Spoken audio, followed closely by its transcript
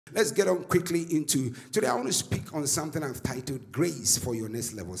Let's get on quickly into, today I want to speak on something I've titled Grace for Your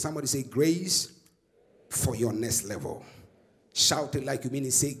Next Level. Somebody say grace for your next level. Shout it like you mean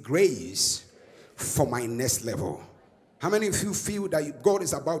it. Say grace for my next level. How many of you feel that God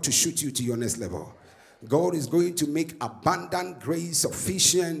is about to shoot you to your next level? God is going to make abundant grace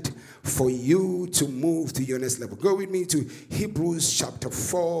sufficient for you to move to your next level. Go with me to Hebrews chapter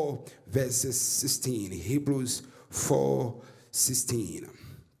 4, verses 16. Hebrews 4, 16.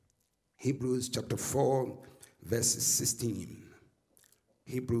 Hebrews chapter 4, verses 16.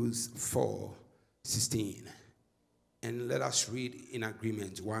 Hebrews 4, 16. And let us read in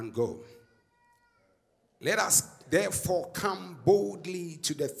agreement. One, go. Let us therefore come boldly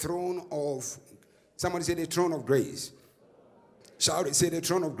to the throne of, somebody say the throne of grace. Shout it, say the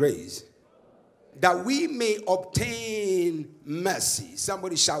throne of grace. That we may obtain mercy.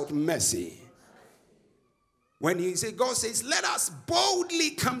 Somebody shout mercy. When you say, God says, let us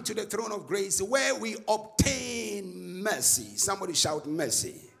boldly come to the throne of grace where we obtain mercy. Somebody shout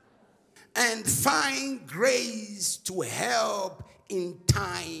mercy. And find grace to help in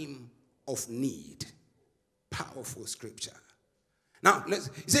time of need. Powerful scripture. Now,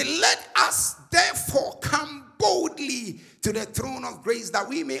 let us therefore come boldly to the throne of grace that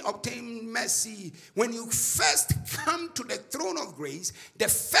we may obtain mercy. When you first come to the throne of grace, the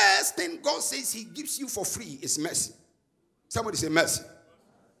first thing God says he gives you for free is mercy. Somebody say mercy.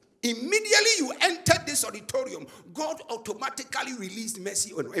 Immediately you enter this auditorium, God automatically released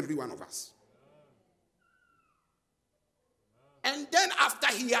mercy on every one of us. And then after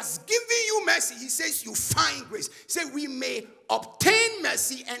he has given you mercy, he says you find grace. Say we may obtain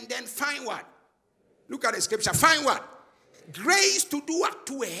mercy and then find what? Look at the scripture. Find what? Grace to do what?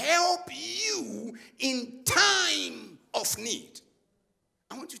 To help you in time of need.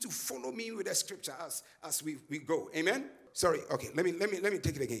 I want you to follow me with the scripture as we go. Amen? Sorry. Okay. Let me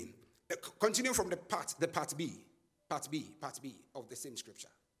take it again. Continue from the part B of the same scripture.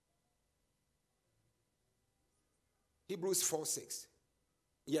 Hebrews 4:6.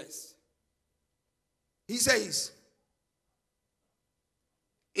 Yes. He says,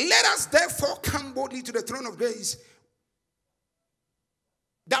 let us therefore come boldly to the throne of grace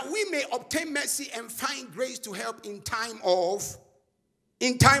that we may obtain mercy and find grace to help in time of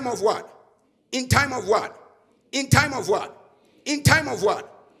what? In time of what? In time of what? In time of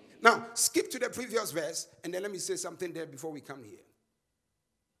what? Now, skip to the previous verse and then let me say something there before we come here.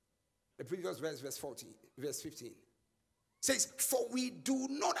 The previous verse, verse 15. Says, for we do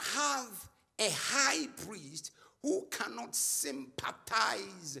not have a high priest who cannot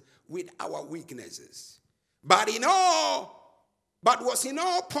sympathize with our weaknesses, but was in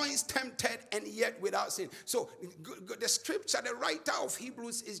all points tempted and yet without sin. So the scripture, the writer of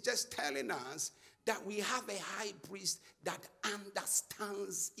Hebrews is just telling us that we have a high priest that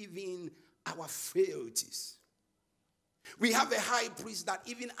understands even our frailties. We have a high priest that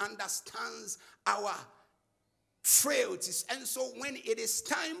even understands our frailties. And so when it is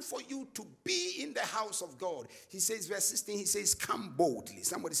time for you to be in the house of God, he says, verse 16, he says, come boldly.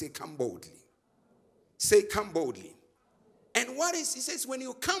 Somebody say, come boldly. Say, come boldly. And what is, he says, when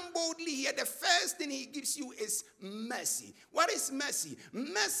you come boldly here, the first thing he gives you is mercy. What is mercy?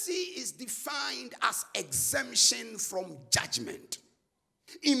 Mercy is defined as exemption from judgment.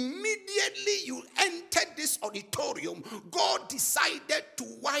 Immediately you entered this auditorium, God decided to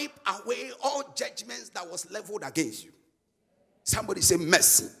wipe away all judgments that was leveled against you. Somebody say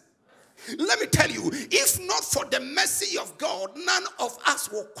mercy. Let me tell you, if not for the mercy of God, none of us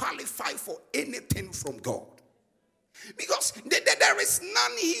will qualify for anything from God. Because there is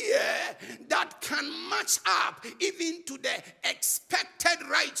none here that can match up even to the expected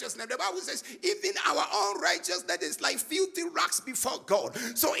righteousness. The Bible says even our own righteousness is like filthy rags before God.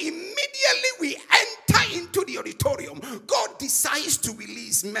 So immediately we enter into the auditorium, God decides to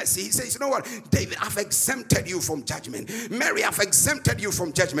release mercy. He says, you know what, David, I've exempted you from judgment. Mary, I've exempted you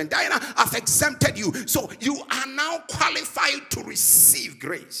from judgment. Diana, I've exempted you. So you are now qualified to receive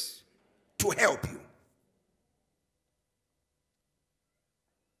grace to help you.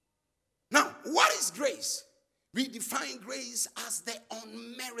 Now, what is grace? We define grace as the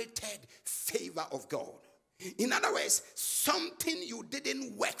unmerited favor of God. In other words, something you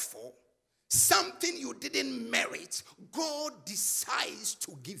didn't work for, something you didn't merit, God decides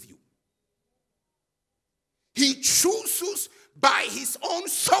to give you. He chooses by his own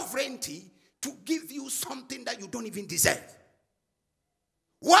sovereignty to give you something that you don't even deserve.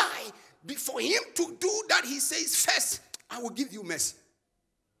 Why? For him to do that, he says, first, I will give you mercy.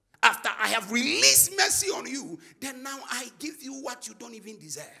 After I have released mercy on you, then now I give you what you don't even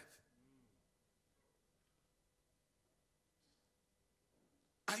deserve.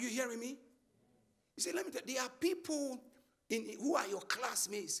 Are you hearing me? You see, let me tell you, there are people who are your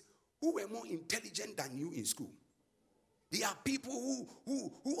classmates who were more intelligent than you in school. There are people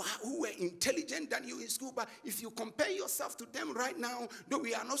who were intelligent than you in school, but if you compare yourself to them right now, though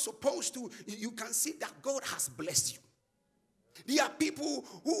we are not supposed to, you can see that God has blessed you. There are people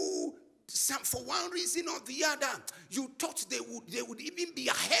who, for one reason or the other, you thought they would even be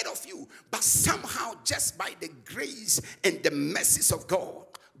ahead of you, but somehow, just by the grace and the mercies of God,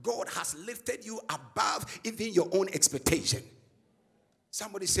 God has lifted you above even your own expectation.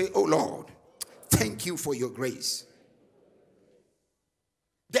 Somebody say, "Oh Lord, thank you for your grace."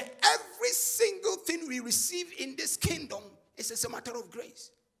 Every single thing we receive in this kingdom is a matter of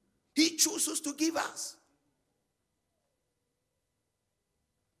grace. He chooses to give us.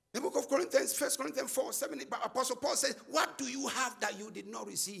 The book of Corinthians, 1 Corinthians 4:7, Apostle Paul says, "What do you have that you did not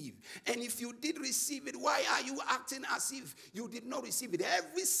receive? And if you did receive it, why are you acting as if you did not receive it?"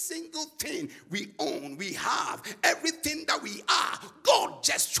 Every single thing we own, we have, everything that we are, God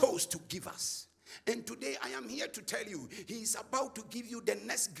just chose to give us. And today I am here to tell you, He is about to give you the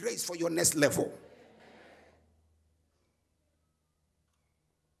next grace for your next level.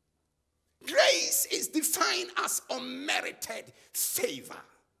 Grace is defined as unmerited favor.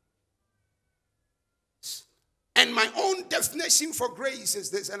 And my own definition for grace is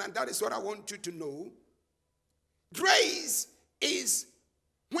this, and that is what I want you to know. Grace is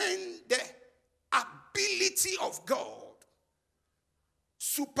when the ability of God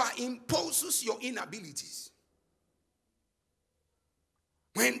superimposes your inabilities.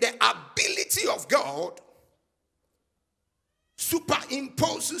 When the ability of God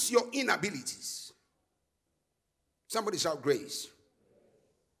superimposes your inabilities. Somebody shout grace.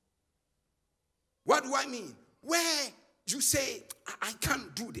 What do I mean? Where you say, I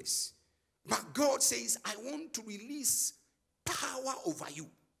can't do this. But God says, I want to release power over you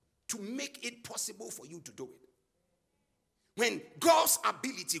to make it possible for you to do it. When God's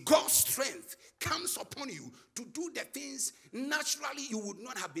ability, God's strength comes upon you to do the things naturally you would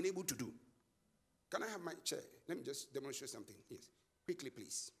not have been able to do. Can I have my chair? Let me just demonstrate something. Yes. Quickly,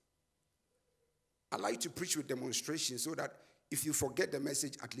 please. I like to preach with demonstration so that if you forget the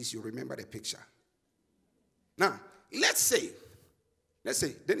message, at least you remember the picture. Now, let's say,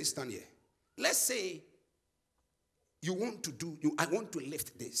 Dennis, stand here. Let's say I want to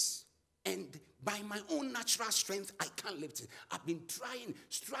lift this. And by my own natural strength, I can't lift it. I've been trying,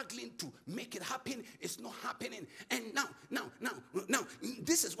 struggling to make it happen. It's not happening. And now,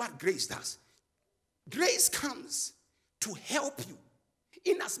 this is what grace does. Grace comes to help you.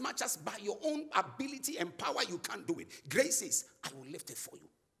 In as much as by your own ability and power you can't do it. Grace says, I will lift it for you.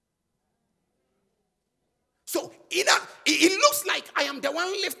 So it looks like I am the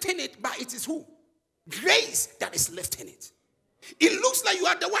one lifting it, but it is who? Grace that is lifting it. It looks like you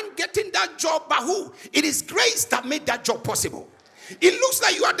are the one getting that job, but who? It is grace that made that job possible. It looks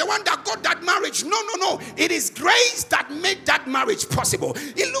like you are the one that got that marriage. No. It is grace that made that marriage possible.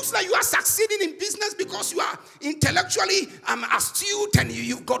 It looks like you are succeeding in business because you are intellectually astute and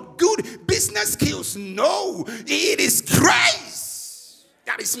you've got good business skills. No, it is grace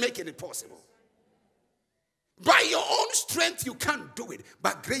that is making it possible. By your own strength, you can't do it.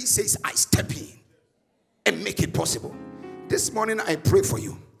 But grace says, I step in and make it possible. This morning, I pray for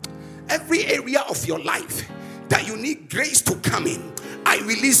you. Every area of your life that you need grace to come in, I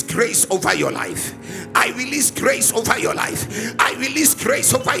release grace over your life. I release grace over your life. I release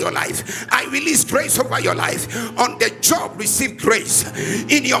grace over your life. I release grace over your life. On the job, receive grace.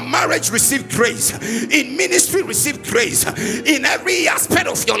 In your marriage, receive grace. In ministry, receive grace. In every aspect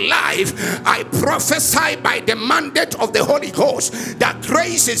of your life, I prophesy by the mandate of the Holy Ghost that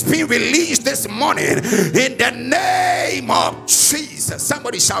grace is being released this morning in the name of Jesus.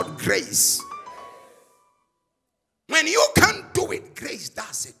 Somebody shout grace. When you can't do it, grace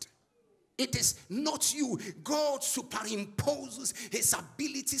does it. It is not you. God superimposes his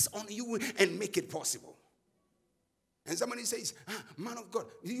abilities on you and make it possible. And somebody says, man of God,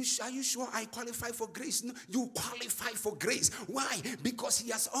 are you sure I qualify for grace? No, you qualify for grace. Why? Because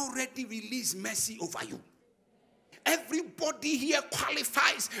he has already released mercy over you. Everybody here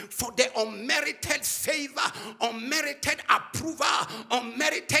qualifies for the unmerited favor, unmerited approval,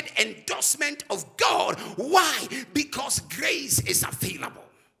 unmerited endorsement of God. Why? Because grace is available.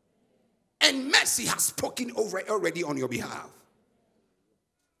 And mercy has spoken over already on your behalf.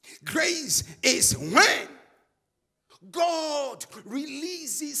 Grace is when God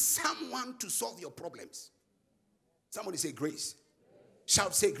releases someone to solve your problems. Somebody say grace.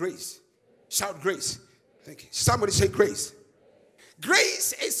 Shout, say grace. Shout grace. Thank you. Somebody say grace.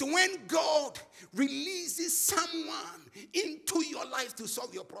 Grace is when God releases someone into your life to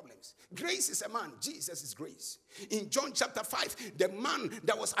solve your problems. Grace is a man. Jesus is grace. In John chapter 5, the man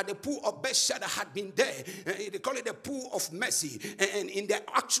that was at the pool of Bethesda had been there. They call it the pool of mercy. And in the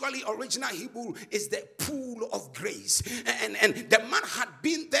actually original Hebrew is the pool of grace. And the man had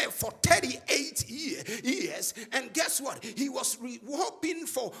been there for 38 years. And guess what? He was hoping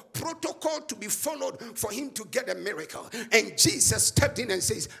for protocol to be followed for him to get a miracle. And Jesus stepped in and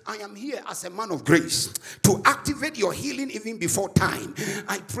says, I am here as a man of grace to activate your healing even before time.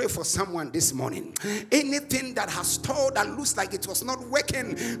 I pray for someone this morning. Anything that has stalled that looks like it was not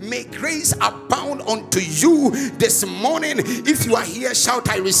working, may grace abound unto you this morning. If you are here, shout,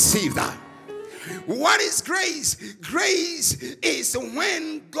 I receive that. What is grace? Grace is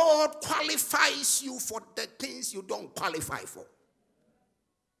when God qualifies you for the things you don't qualify for.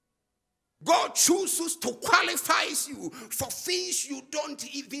 God chooses to qualify you for things you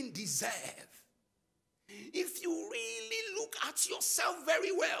don't even deserve. If you really look at yourself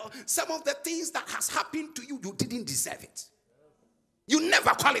very well, some of the things that has happened to you, you didn't deserve it. You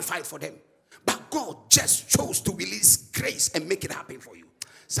never qualified for them. But God just chose to release grace and make it happen for you.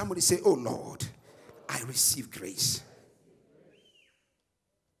 Somebody say, oh Lord, I receive grace.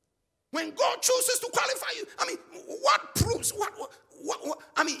 When God chooses to qualify you, I mean, what proves,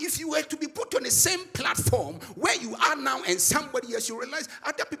 I mean, if you were to be put on the same platform where you are now and somebody else, you realize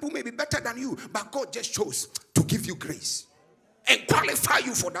other people may be better than you, but God just chose to give you grace and qualify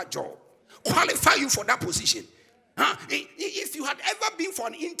you for that job, qualify you for that position. If you had ever been for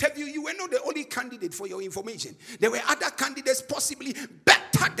an interview, you were not the only candidate. For your information, there were other candidates possibly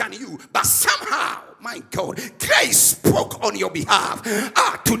better than you, but somehow, my God, grace spoke on your behalf.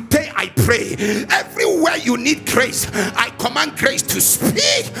 Today I pray, everywhere you need grace, I command grace to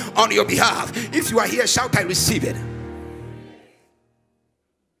speak on your behalf. If you are here, shout, I receive it.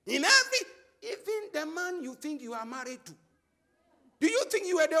 Even the man you think you are married to, do you think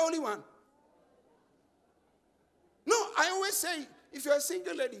you are the only one? No, I always say, if you're a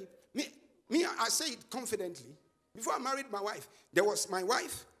single lady, I say it confidently. Before I married my wife, there was my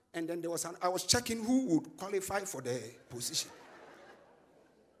wife, and then I was checking who would qualify for the position.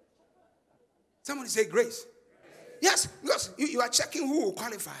 Somebody say grace. Yes, because you are checking who will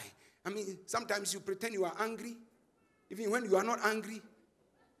qualify. I mean, sometimes you pretend you are angry, even when you are not angry.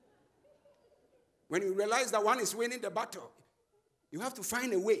 When you realize that one is winning the battle, you have to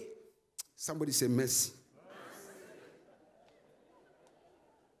find a way. Somebody say mercy.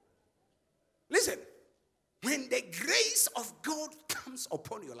 Listen, when the grace of God comes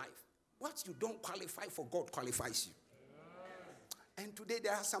upon your life, what you don't qualify for, God qualifies you. And today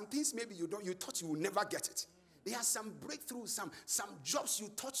there are some things maybe you thought you would never get it. There are some breakthroughs, some jobs you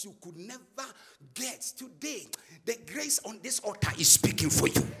thought you could never get. Today, the grace on this altar is speaking for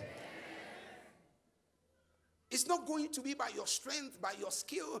you. It's not going to be by your strength, by your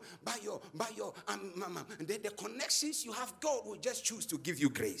skill, by your the connections you have. God will just choose to give you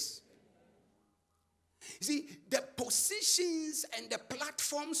grace. You see, the positions and the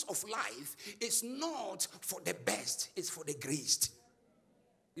platforms of life is not for the best, it's for the graced.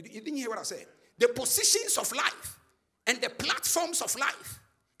 You didn't hear what I said? The positions of life and the platforms of life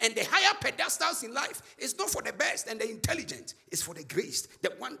and the higher pedestals in life is not for the best and the intelligent, it's for the graced,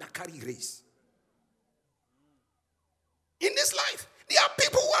 the one that carry grace. In this life, there are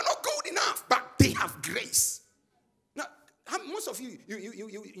people who are not good enough, but they have grace. Most of you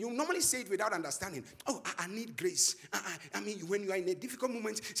normally say it without understanding. Oh, I need grace. I mean, when you are in a difficult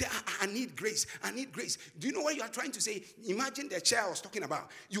moment, say, I need grace. I need grace. Do you know what you are trying to say? Imagine the chair I was talking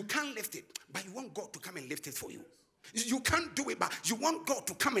about. You can't lift it, but you want God to come and lift it for you. You can't do it, but you want God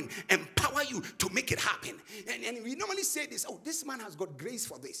to come and empower you to make it happen. And we normally say this, oh, this man has got grace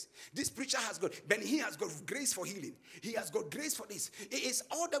for this. This preacher has got, then he has got grace for healing. He has got grace for this. It is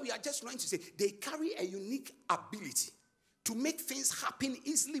all that we are just trying to say. They carry a unique ability to make things happen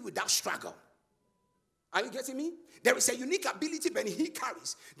easily without struggle. Are you getting me? There is a unique ability when he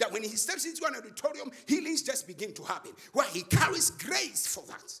carries, that when he steps into an auditorium, healings just begin to happen. Well, he carries grace for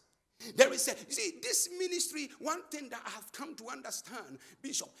that. There is you see, this ministry, one thing that I have come to understand,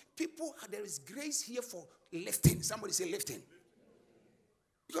 Bishop, there is grace here for lifting. Somebody say lifting.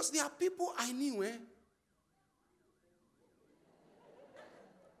 Because there are people I knew,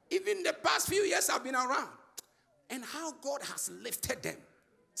 even the past few years I've been around, and how God has lifted them.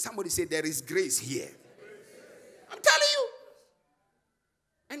 Somebody say there is grace here. I'm telling you.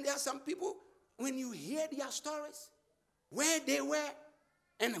 And there are some people, when you hear their stories, where they were,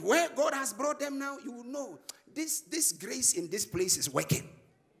 and where God has brought them now, you will know this grace in this place is working.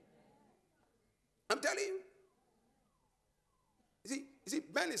 I'm telling you. You see,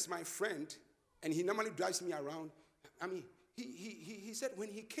 Ben is my friend, and he normally drives me around. I mean, he said when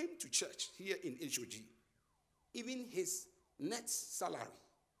he came to church here in HOG, even his net salary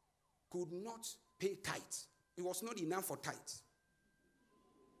could not pay tithes. It was not enough for tithes.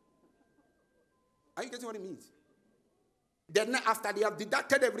 Are you getting what it means? Then after they have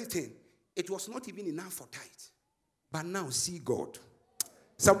deducted everything, it was not even enough for tithes. But now see God.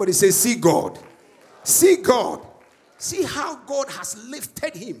 Somebody say, see God. See God. See how God has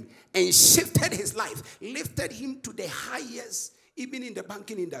lifted him and shifted his life, lifted him to the highest, even in the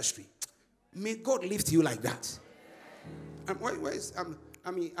banking industry. May God lift you like that.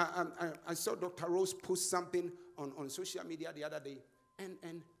 I saw Dr. Rose post something on social media the other day,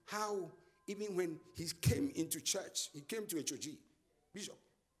 and how even when he came into church, he came to HOG, Bishop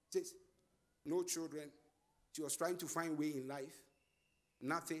says, no children. She was trying to find way in life.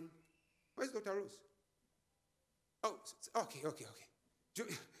 Nothing. Where's Dr. Rose? Oh, okay.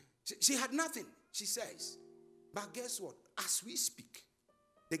 She had nothing, she says. But guess what? As we speak,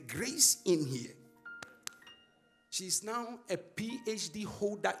 the grace in here, she's now a PhD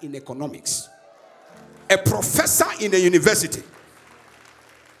holder in economics, a professor in a university.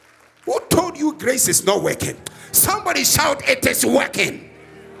 Who told you grace is not working? Somebody shout, it is working.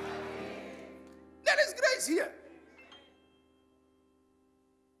 There is grace here.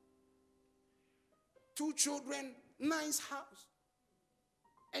 2 children, nice house.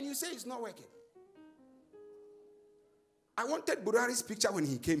 And you say it's not working. I wanted Burari's picture when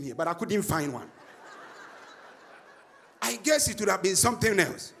he came here, but I couldn't find one. I guess it would have been something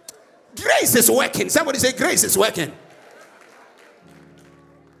else. Grace is working. Somebody say grace is working.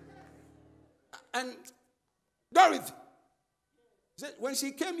 And Dorothy, when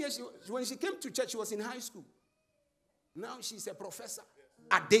she came here, when she came to church, she was in high school. Now she's a professor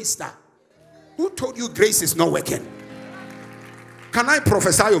at Daystar. Who told you grace is not working? Can I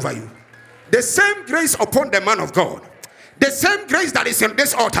prophesy over you? The same grace upon the man of God, the same grace that is in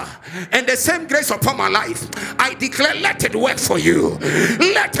this altar, and the same grace upon my life, I declare, let it work for you.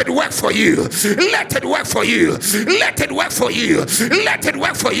 Let it work for you. Let it work for you. Let it work for you. Let it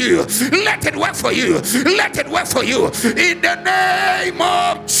work for you. Let it work for you. Let it work for you. In the name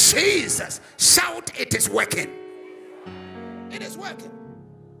of Jesus. Shout, it is working. It is working.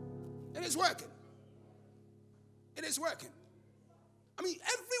 It is working. It is working. I mean,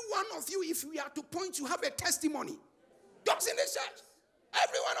 every one of you, if we are to point, you have a testimony. Those in the church,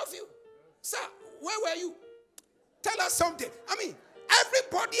 every one of you. Sir, where were you? Tell us something. I mean,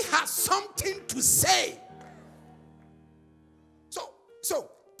 everybody has something to say. So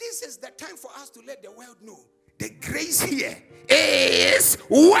this is the time for us to let the world know the grace here is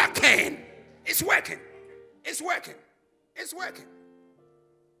working. It's working. It's working. It's working.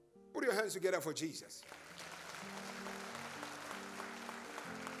 Put your hands together for Jesus.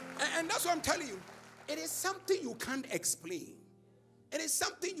 And that's what I'm telling you. It is something you can't explain. It is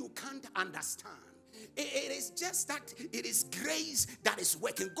something you can't understand. It is just that it is grace that is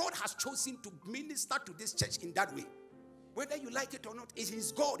working. God has chosen to minister to this church in that way. Whether you like it or not, it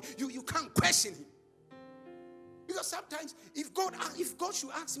is God. You can't question him. Because sometimes if God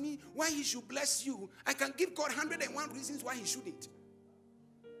should ask me why he should bless you, I can give God 101 reasons why he shouldn't.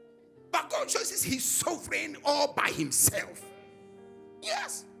 But God chooses his sovereign all by himself.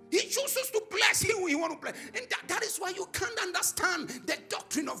 Yes. He chooses to bless who he wants to bless. And that is why you can't understand the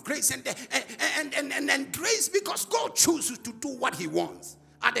doctrine of grace and grace, because God chooses to do what he wants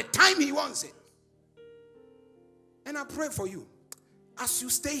at the time he wants it. And I pray for you. As you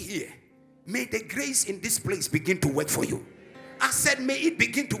stay here, may the grace in this place begin to work for you. I said, may it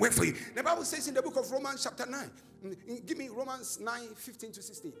begin to work for you. The Bible says in the book of Romans chapter 9. Give me Romans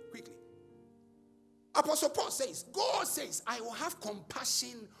 9:15-16, quickly. Apostle Paul says, God says, I will have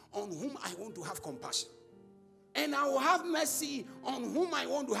compassion on whom I want to have compassion. And I will have mercy on whom I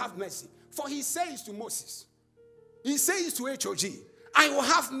want to have mercy. For he says to Moses, he says to HOG, I will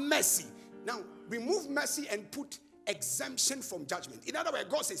have mercy. Now, remove mercy and put exemption from judgment. In other words,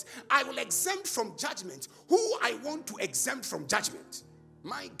 God says, I will exempt from judgment who I want to exempt from judgment.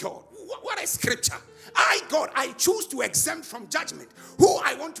 My God, what a scripture. God, I choose to exempt from judgment who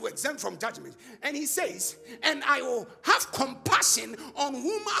I want to exempt from judgment. And he says, and I will have compassion on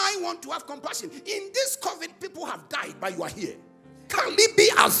whom I want to have compassion. In this COVID, people have died, but you are here. Kalibi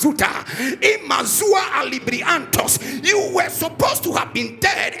Azuta, Imazua Alibriantos. You were supposed to have been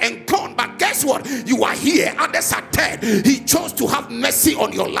dead and gone, but guess what? You are here. Others are dead. He chose to have mercy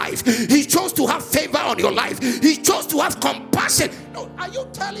on your life. He chose to have favor on your life. He chose to have compassion. No, are you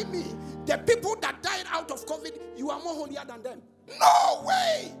telling me the people that died out of COVID, you are more holier than them? No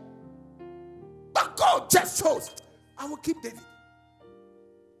way. But God just chose. I will keep David.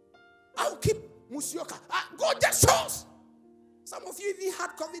 I'll keep Musioka. God just shows. Some of you even had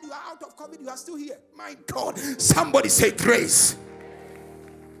COVID, you are out of COVID, you are still here. My God, somebody say grace.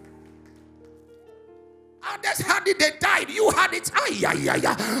 Others had it, they died. You had it.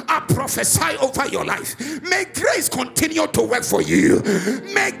 I prophesy over your life. May grace continue to work for you.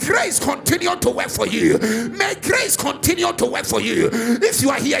 May grace continue to work for you. May grace continue to work for you. If you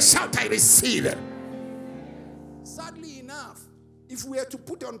are here, shout, I receive it. Sadly enough, if we were to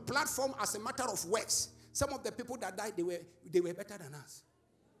put on platform as a matter of works, some of the people that died, they were better than us.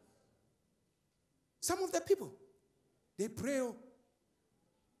 Some of the people, they pray,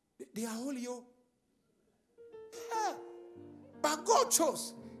 they are holy. Yeah. But God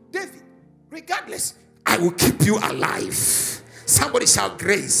chose David. Regardless, I will keep you alive. Somebody shout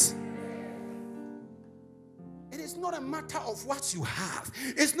grace. It is not a matter of what you have.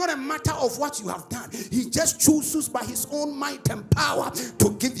 It's not a matter of what you have done. He just chooses by his own might and power to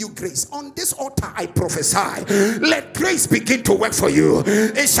give you grace. On this altar, I prophesy, let grace begin to work for you.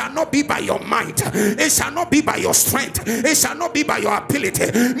 It shall not be by your might. It shall not be by your strength. It shall not be by your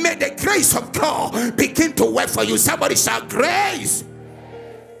ability. May the grace of God begin to work for you. Somebody shout grace.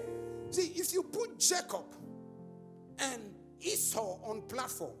 See, if you put Jacob and Esau on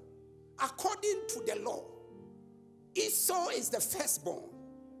platform, according to the law, Esau is the firstborn.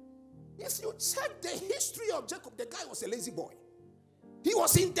 If you check the history of Jacob, the guy was a lazy boy. He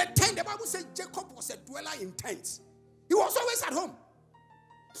was in the tent. The Bible says Jacob was a dweller in tents. He was always at home.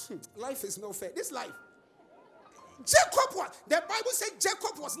 Life is no fair. This life. The Bible said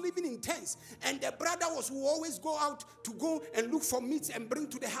Jacob was living in tents. And the brother was who always go out to go and look for meat and bring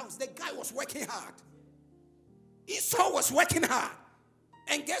to the house. The guy was working hard. Esau was working hard.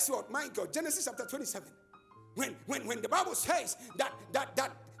 And guess what? My God, Genesis chapter 27. When the Bible says that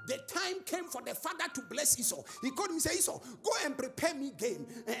the time came for the father to bless Esau, he called him and said, Esau, go and prepare me game.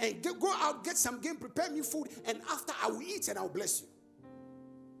 And go out, get some game, prepare me food, and after I will eat and I will bless you.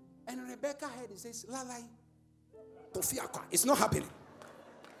 And Rebecca heard, he says, Lalai, Tofiakwa, it's not happening.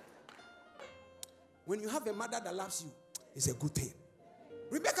 When you have a mother that loves you, it's a good thing.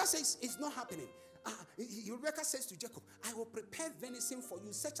 Rebecca says, it's not happening. Rebecca says to Jacob, I will prepare venison for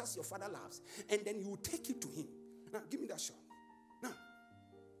you, such as your father loves, and then you will take it to him. Now, give me that shot.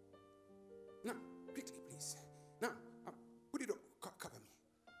 Now, quickly, please. Now, put it up, cover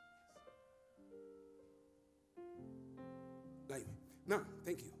me. Now,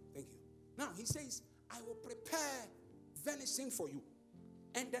 thank you. Now, he says, I will prepare venison for you,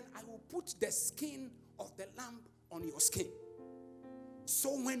 and then I will put the skin of the lamb on your skin.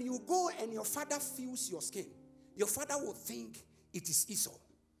 So when you go and your father feels your skin, your father will think it is Esau.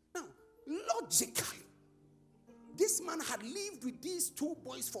 Now, logically, this man had lived with these two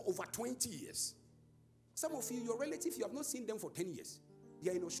boys for over 20 years. Some of you, your relatives, you have not seen them for 10 years. They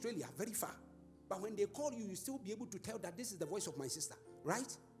are in Australia, very far. But when they call you, you still be able to tell that this is the voice of my sister,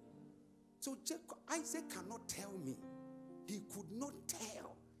 right? So Isaac cannot tell me. He could not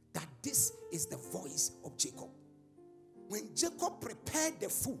tell that this is the voice of Jacob. When Jacob prepared the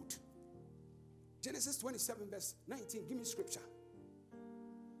food, Genesis 27 verse 19, give me scripture.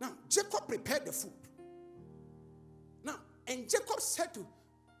 Now, Jacob prepared the food. Now, and Jacob said to,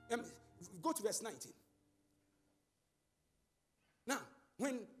 go to verse 19. Now,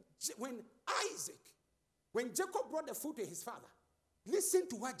 when Jacob brought the food to his father, listen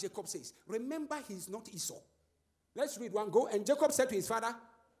to what Jacob says. Remember, he's not Esau. Let's read one, go. And Jacob said to his father,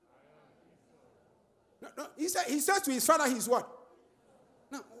 no, he says to his father, he's what?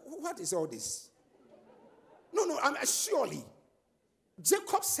 Now, what is all this? No, surely.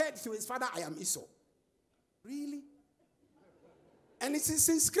 Jacob said to his father, I am Esau. Really? And it is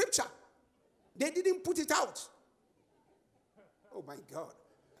in scripture. They didn't put it out. Oh my God.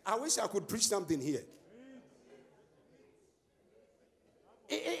 I wish I could preach something here.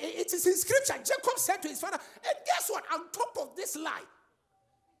 It is in scripture. Jacob said to his father, and guess what? On top of this lie,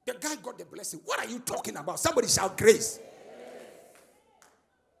 the guy got the blessing. What are you talking about? Somebody shout grace.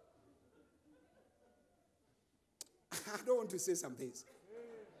 I don't want to say some things.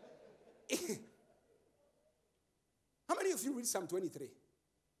 How many of you read Psalm 23?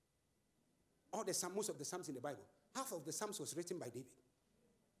 Most of the Psalms in the Bible. Half of the Psalms was written by David.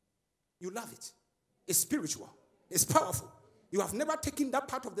 You love it. It's spiritual. It's powerful. You have never taken that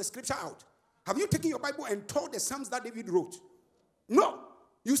part of the scripture out. Have you taken your Bible and taught the Psalms that David wrote? No.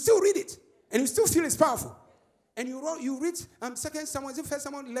 You still read it. And you still feel it's powerful. And you read 2 Samuel, 1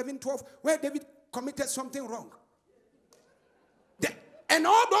 Samuel 11, 12, where David committed something wrong. And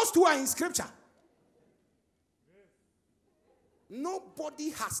all those two are in scripture. Nobody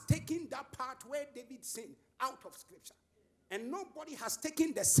has taken that part where David sinned out of scripture And nobody has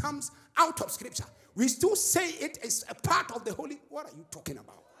taken the Psalms out of Scripture. We still say it is a part of the Holy. What are you talking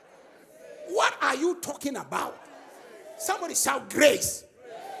about? What are you talking about? Somebody shout grace.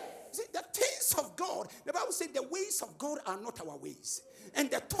 See, the things of God, the Bible says the ways of God are not our ways. And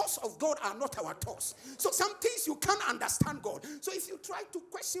the thoughts of God are not our thoughts. So some things you can't understand God. So if you try to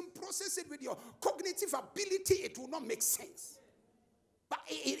question, process it with your cognitive ability, it will not make sense. But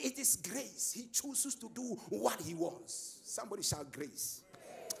it is grace. He chooses to do what he wants. Somebody shout grace.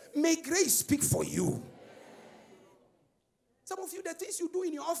 May grace speak for you. Some of you, the things you do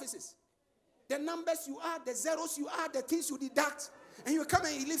in your offices, the numbers you add, the zeros you add, the things you deduct, and you come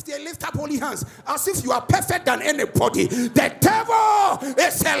and you lift up holy hands as if you are perfect than anybody. The devil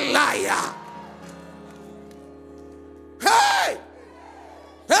is a liar. Hey!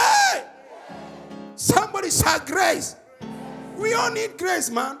 Hey! Somebody shout grace. We all need grace,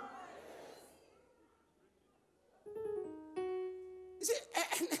 man. You see,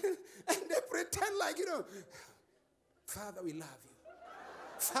 and they pretend like, Father, we love you.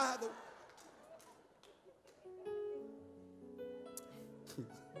 Father.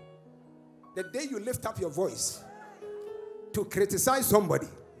 The day you lift up your voice to criticize somebody,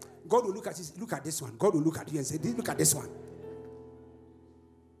 God will look at this one. God will look at you and say, look at this one.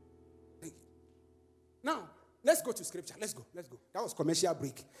 Now, let's go to scripture. Let's go. That was commercial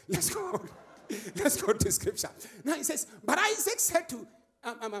break. Let's go. Let's go to scripture. Now it says, but Isaac said to,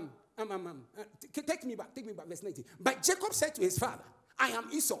 take me back, verse 19. But Jacob said to his father, I am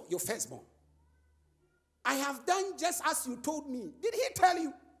Esau, your firstborn. I have done just as you told me. Did he tell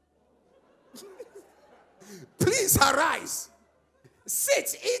you? Please arise.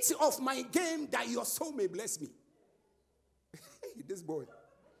 Sit, eat of my game that your soul may bless me. This boy.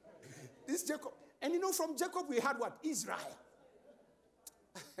 This Jacob. And from Jacob we had what? Israel.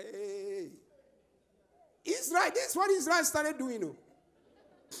 Hey. Israel, this is what Israel started doing.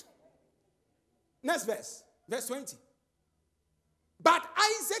 Next verse. Verse 20. But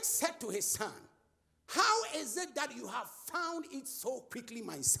Isaac said to his son, how is it that you have found it so quickly,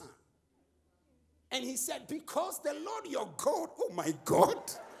 my son? And he said, because the Lord your God, oh my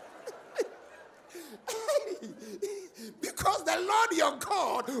God. Because the Lord your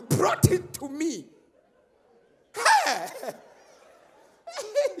God brought it to me. Hey.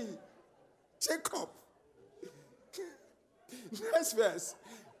 Jacob. Next verse.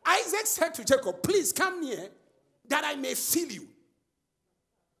 Isaac said to Jacob, please come near that I may feel you,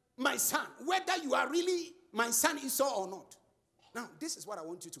 my son, whether you are really my son Esau or not. Now, this is what I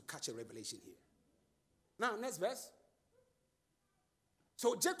want you to catch a revelation here. Now, next verse.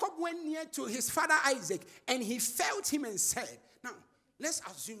 So Jacob went near to his father Isaac, and he felt him and said, now, let's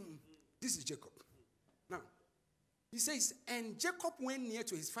assume this is Jacob. Now, he says, and Jacob went near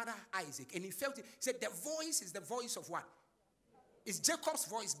to his father Isaac, and he felt it. He said, the voice is the voice of what? It's Jacob's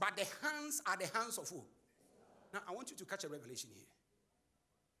voice, but the hands are the hands of who? Now, I want you to catch a revelation here.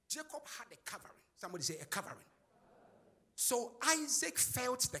 Jacob had a covering. Somebody say a covering. So Isaac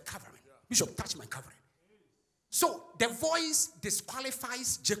felt the covering. Bishop, touch my covering. So the voice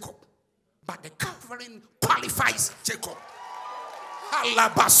disqualifies Jacob, but the covering qualifies Jacob.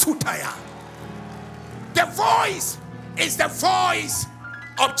 Halabasutaya. The voice is the voice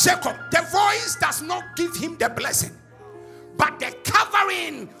of Jacob. The voice does not give him the blessing, but the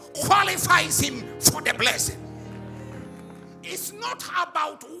covering qualifies him for the blessing. It's not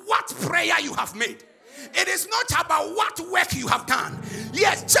about what prayer you have made. It is not about what work you have done.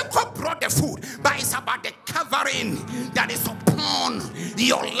 Yes, Jacob brought the food, but it's about the covering that is upon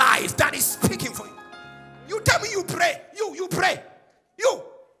your life that is speaking for you. You tell me you pray. You pray. You.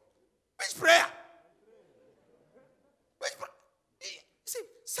 Which prayer? Which prayer? See,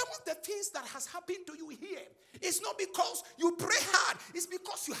 some of the things that has happened to you here, it's not because you pray hard. It's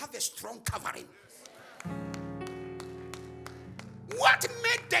because you have a strong covering. What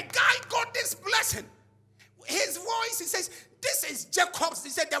made the guy got this blessing? His voice, he says, this is Jacob's. He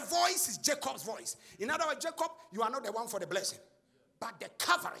said the voice is Jacob's voice. In other words, Jacob, you are not the one for the blessing, but the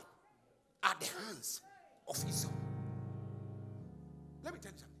covering are the hands of Esau. Let me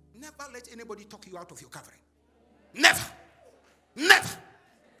tell you something. Never let anybody talk you out of your covering. Never. Never.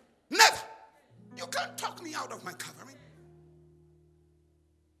 Never. You can't talk me out of my covering.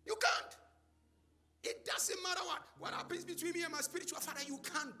 You can't. It doesn't matter what happens between me and my spiritual father. You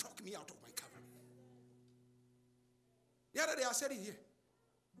can't talk me out of my covering. The other day I said it here.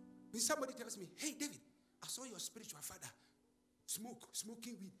 When somebody tells me, hey David, I saw your spiritual father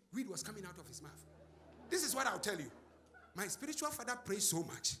smoking weed. Weed was coming out of his mouth. This is what I'll tell you. My spiritual father prays so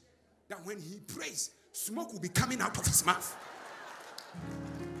much that when he prays, smoke will be coming out of his mouth.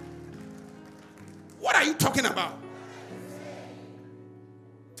 What are you talking about?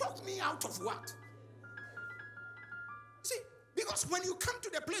 Talk me out of what? See, because when you come to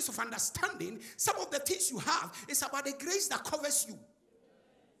the place of understanding, some of the things you have is about the grace that covers you.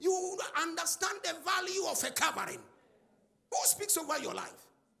 You understand the value of a covering. Who speaks over your life?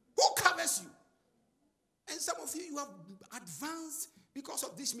 Who covers you? And some of you have advanced because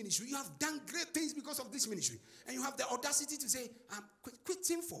of this ministry. You have done great things because of this ministry. And you have the audacity to say, I'm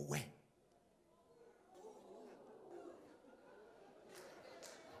quitting for where?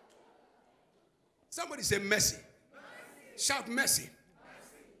 Somebody say mercy. Shout mercy.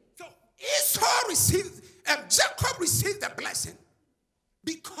 So Jacob received the blessing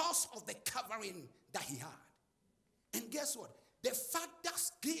because of the covering that he had. And guess what? The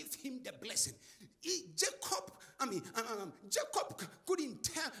fathers gave him the blessing. Jacob couldn't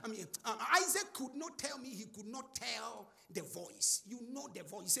tell. Isaac could not tell me. He could not tell the voice. You know the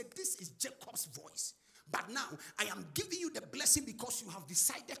voice. He said, this is Jacob's voice. But now, I am giving you the blessing because you have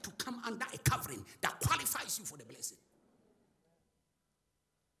decided to come under a covering that qualifies you for the blessing.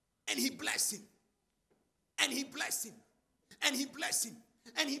 And he blessed him. And he blessed him. And he blessed him.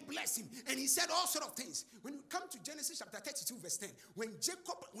 And he blessed him. And he said all sorts of things. When you come to Genesis chapter 32 verse 10, when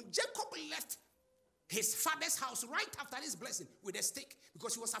Jacob left his father's house right after this blessing with a stick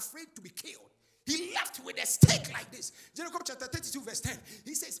because he was afraid to be killed. He left with a stick like this. Jacob chapter 32 verse 10.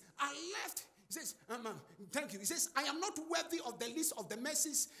 He says, I left. He says, thank you. He says, I am not worthy of the least of the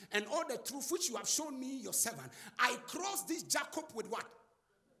mercies and all the truth which you have shown me, your servant. I crossed this Jacob with what?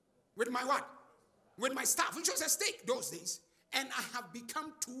 With my what? With my staff, which was a stick those days. And I have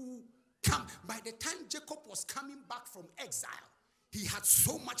become to come. By the time Jacob was coming back from exile, he had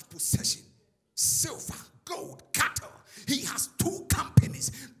so much possession. Silver, gold, cattle. He has 2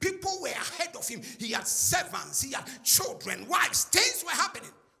 companies. People were ahead of him. He had servants. He had children, wives. Things were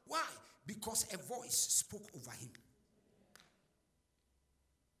happening. Why? Because a voice spoke over him.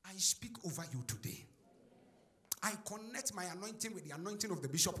 I speak over you today. I connect my anointing with the anointing of the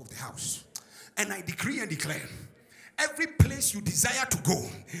bishop of the house. And I decree and declare, every place you desire to go,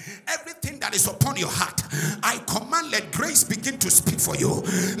 everything that is upon your heart, I command, let grace begin to speak for you.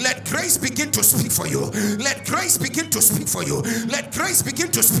 Let grace begin to speak for you. Let grace begin to speak for you. Let grace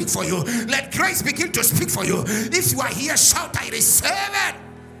begin to speak for you. Let grace begin to speak for you. If you are here, shout, I receive it.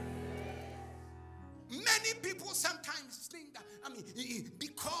 Many people sometimes think that,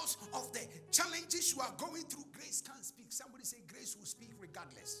 because of the challenges you are going through, grace can't speak. Somebody say grace will speak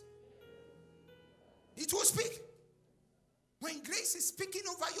regardless. It will speak. When grace is speaking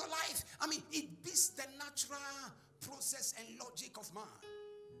over your life, it beats the natural process and logic of man.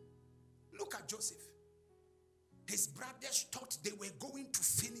 Look at Joseph. His brothers thought they were going to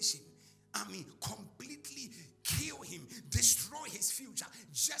finish him. Completely kill him, destroy his future,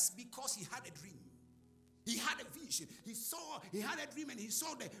 just because he had a dream. He had a vision. He had a dream, and he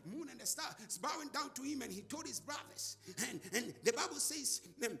saw the moon and the stars bowing down to him, and he told his brothers. And the Bible says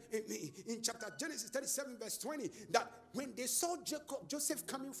in chapter Genesis 37 verse 20 that when they saw Joseph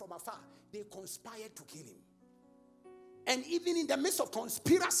coming from afar, they conspired to kill him. And even in the midst of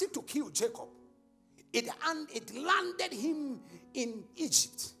conspiracy to kill Jacob, it landed him in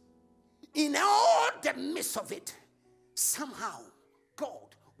Egypt. In all the midst of it, somehow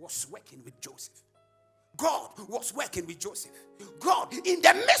God was working with Joseph. God was working with Joseph. God, in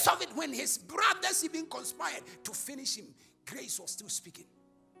the midst of it, when his brothers even conspired to finish him, grace was still speaking.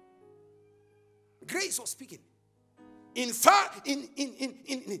 Grace was speaking.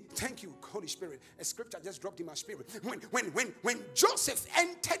 Thank you, Holy Spirit. A scripture just dropped in my spirit. When Joseph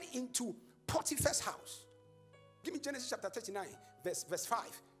entered into Potiphar's house, give me Genesis chapter 39, verse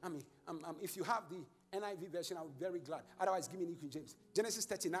 5. If you have the NIV version, I'll be very glad. Otherwise, give me New King James. Genesis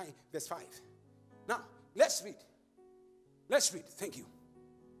 39, verse 5. Now, let's read. Let's read. Thank you.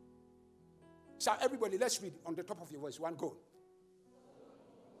 So everybody, let's read on the top of your voice. One, go.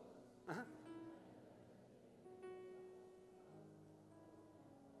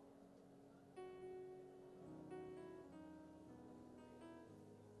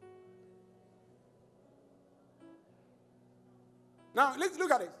 Now, let's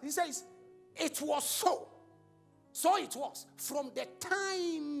look at it. He says, it was so. So it was. From the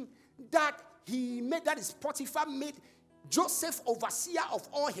time that that is Potiphar made Joseph overseer of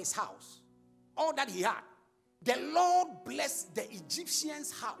all his house, all that he had. The Lord blessed the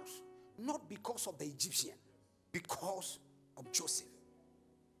Egyptian's house, not because of the Egyptian, because of Joseph.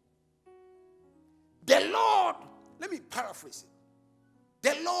 The Lord, let me paraphrase it.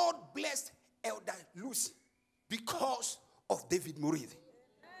 The Lord blessed Elder Lucy because of David Murithi.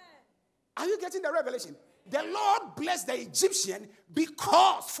 Are you getting the revelation? The Lord blessed the Egyptian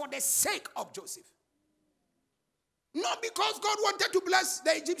because for the sake of Joseph. Not because God wanted to bless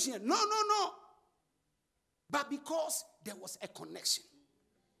the Egyptian. No, no, no. But because there was a connection.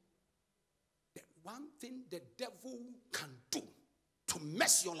 The one thing the devil can do to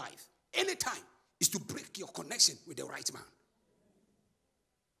mess your life anytime is to break your connection with the right man.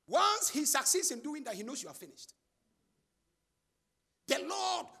 Once he succeeds in doing that, he knows you are finished. The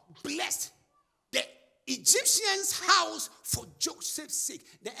Lord blessed the Egyptian's house for Joseph's sake.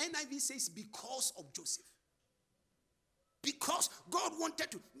 The NIV says because of Joseph. Because God wanted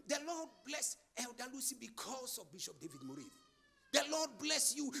to. The Lord bless Elder Lucy because of Bishop David Muriel. The Lord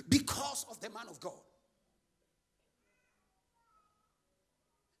bless you because of the man of God.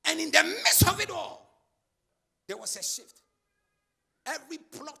 And in the midst of it all, there was a shift. Every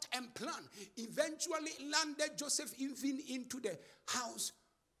plot and plan eventually landed Joseph even into the house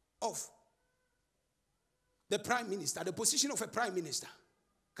of the prime minister, the position of a prime minister.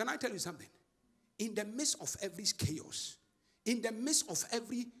 Can I tell you something? In the midst of every chaos, in the midst of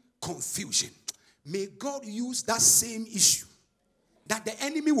every confusion, may God use that same issue that the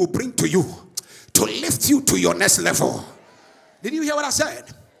enemy will bring to you to lift you to your next level. Did you hear what I said?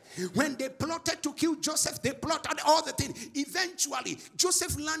 When they plotted to kill Joseph, they plotted all the things. Eventually,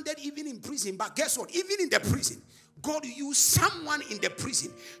 Joseph landed even in prison. But guess what? Even in the prison, God used someone in the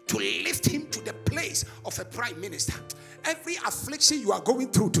prison to lift him to the place of a prime minister. Every affliction you are going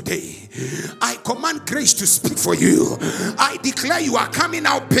through today, I command grace to speak for you. I declare you are coming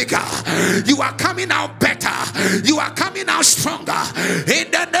out bigger. You are coming out better. You are coming out stronger. In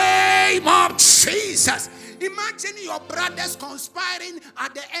the name of Jesus. Imagine your brothers conspiring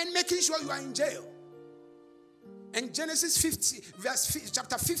at the end, making sure you are in jail. And Genesis 50,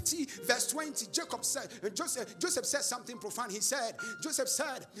 chapter 50, verse 20, Joseph said something profound. Joseph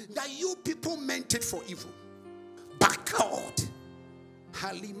said that you people meant it for evil, but God,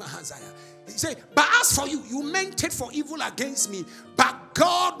 Halima Hazaya. He said, but as for you, you meant it for evil against me, but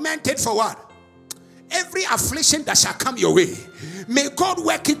God meant it for what? Every affliction that shall come your way, may God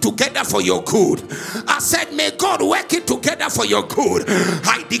work it together for your good. I said, may God work it together for your good.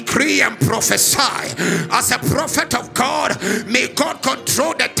 I decree and prophesy as a prophet of God, may God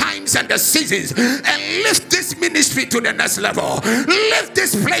control the times and the seasons and lift this ministry to the next level. Lift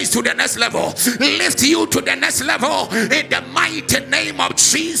this place to the next level. Lift you to the next level in the mighty name of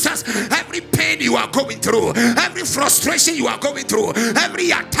Jesus. Every pain you are going through, every frustration you are going through,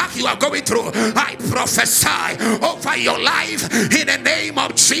 every attack you are going through, I prophesy over your life in the name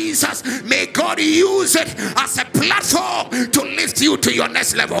of Jesus. May God use it as a platform to lift you to your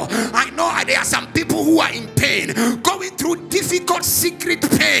next level. I know there are some people who are in pain, going through difficult secret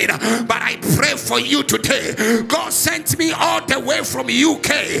pain, but I pray for you today. God sent me all the way from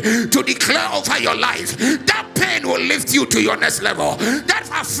UK to declare over your life that pain will lift you to your next level. That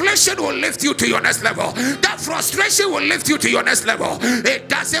affliction will lift you to your next level. That frustration will lift you to your next level. It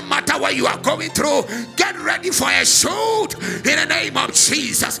doesn't matter what you are going through. Get ready for a shoot in the name of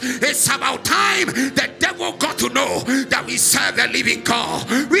Jesus. It's about time the devil got to know that we serve a living God.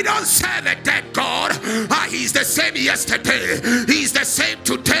 We don't serve a dead God. He's the same yesterday. He's the same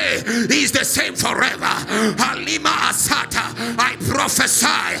today. He's the same forever. Halima Asata, I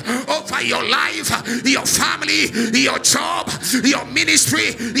prophesy over your life, your family, your job, your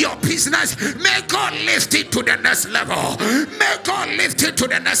ministry, your business. May God lift it to the next level. May God lift it to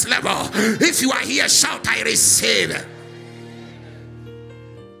the next level. If you are here, shout, I receive.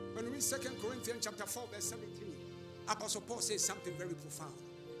 When we read 2 Corinthians chapter 4 verse 17, Apostle Paul says something very profound.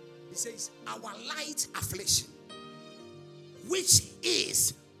 He says, our light affliction, which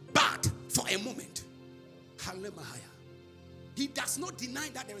is but for a moment. Hallelujah. He does not deny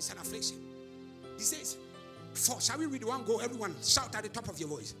that there is an affliction. He says, shall we read one go? Everyone shout at the top of your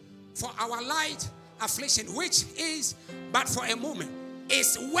voice. For our light affliction, which is but for a moment,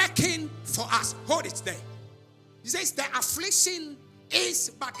 is working for us. Hold it there. He says the affliction is,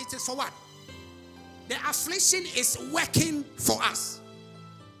 but it is for what? The affliction is working for us.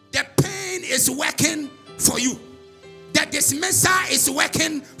 The pain is working for you. The dismissal is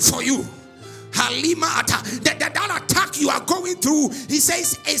working for you. Halima Ata, that attack you are going through, he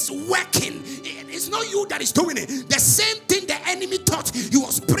says, is working. It's not you that is doing it. The same thing the enemy thought he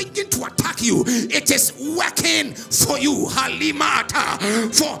was bringing to attack you, it is working for you. Halima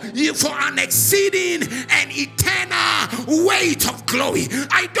Ata, for an exceeding and eternal weight of glory.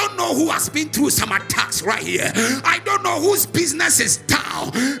 I don't know who has been through some attacks right here. I don't know whose business is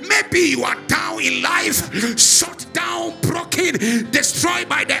down. Maybe you are down in life, shut down down, broken, destroyed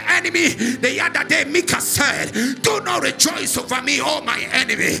by the enemy. The other day, Micah said, do not rejoice over me, oh my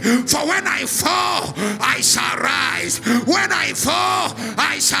enemy, for when I fall, I shall rise. When I fall,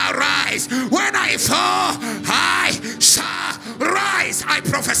 I shall rise. When I fall, I shall rise. I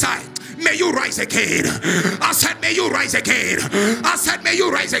prophesy. May you rise again. I said, may you rise again. I said, may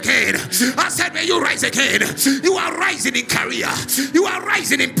you rise again. I said, may you rise again. You are rising in career. You are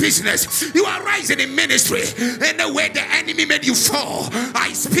rising in business. You are rising in ministry. In the way the enemy made you fall,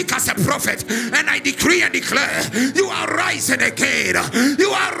 I speak as a prophet and I decree and declare, you are rising again.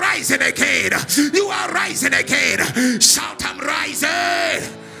 You are rising again. You are rising again. Shout, I'm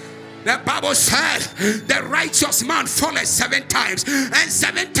rising. The Bible said the righteous man falleth 7 times, and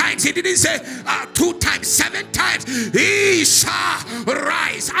 7 times, he didn't say 2 times, 7 times he shall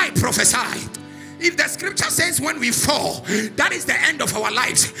rise. I prophesy. If the scripture says when we fall, that is the end of our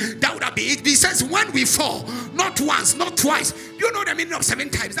lives, that would be it. It says when we fall, not once, not twice. You know the meaning of 7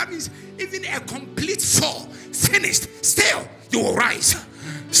 times? That means even a complete fall, finished, still you will rise.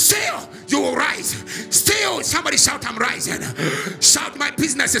 Still, you will rise. Still, somebody shout, I'm rising. Shout, my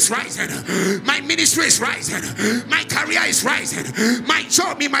business is rising. My ministry is rising. My career is rising. My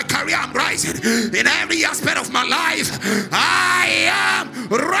job in my career, I'm rising. In every aspect of my life, I am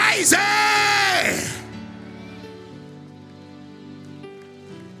rising.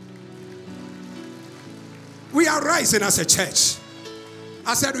 We are rising as a church.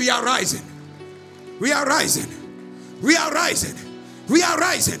 I said we are rising. We are rising. We are rising. We are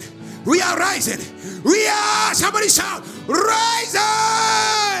rising. We are rising. We are, somebody shout, rising.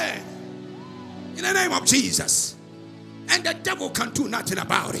 In the name of Jesus. And the devil can do nothing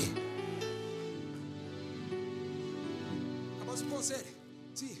about it. Apostle Paul said,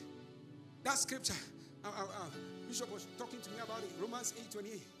 see, that scripture, Bishop was talking to me about it, Romans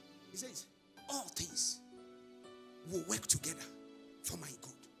 8:28. He says, all things will work together for my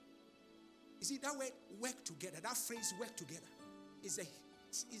good. You see, that word work together, that phrase work together, is the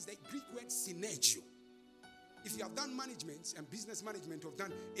Greek word synergy. If you have done management and business management, or have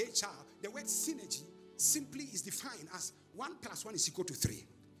done HR, the word synergy simply is defined as 1 + 1 = 3.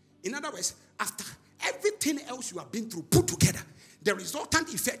 In other words, after everything else you have been through put together, the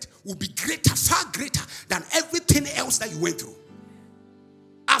resultant effect will be greater, far greater than everything else that you went through.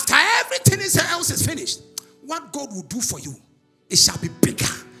 After everything else is finished, what God will do for you, it shall be bigger.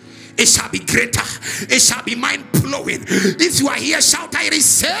 It shall be greater. It shall be mind-blowing. If you are here, shout, I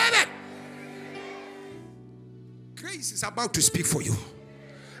receive it. Grace is about to speak for you.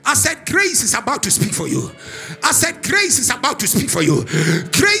 I said grace is about to speak for you. I said grace is about to speak for you.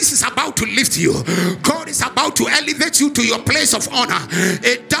 Grace is about to lift you. God is about to elevate you to your place of honor.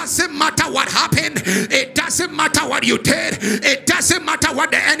 It doesn't matter what happened. It doesn't matter what you did. It doesn't matter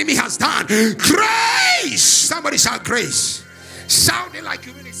what the enemy has done. Grace. Somebody shout grace. Shout it like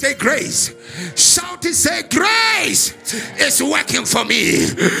you really say grace. Shout it, say grace is working for me.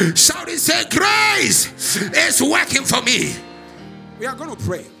 Shout it, say grace is working for me. We are going to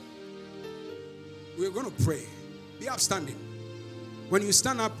pray. We are going to pray. Be upstanding. When you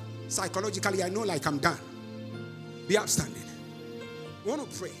stand up psychologically, I know like I'm done. Be upstanding. We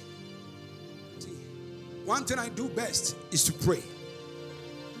want to pray. See, one thing I do best is to pray.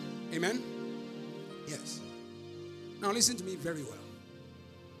 Amen? Yes. Now listen to me very well.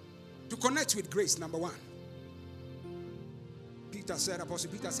 To connect with grace, number 1.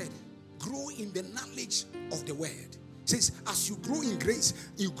 Apostle Peter said, grow in the knowledge of the word. It says, as you grow in grace,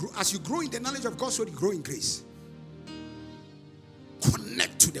 as you grow in the knowledge of God's word, you grow in grace.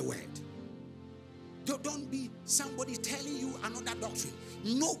 Connect to the word. Don't be somebody telling you another doctrine.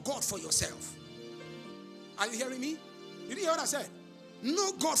 Know God for yourself. Are you hearing me? Did you hear what I said?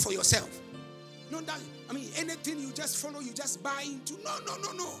 Know God for yourself. No, that, I mean, anything you just follow, you just buy into.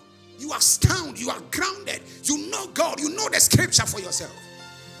 No. You are sound. You are grounded. You know God. You know the scripture for yourself.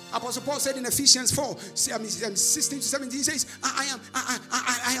 Apostle Paul said in Ephesians 4, 16 to 17, he says,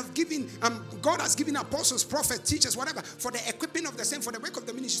 I have given, God has given apostles, prophets, teachers, whatever, for the equipping of the same, for the work of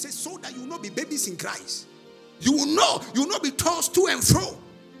the ministry. He says, so that you will not be babies in Christ. You will not be tossed to and fro.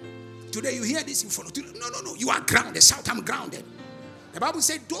 Today you hear this, you follow. No. You are grounded. Shout, I'm grounded. The Bible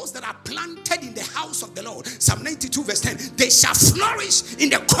said, those that are planted in the house of the Lord, Psalm 92 verse 10, they shall flourish in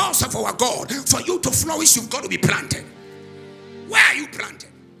the cause of our God. For you to flourish, you've got to be planted. Where are you planted?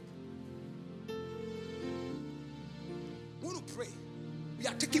 We want to pray. We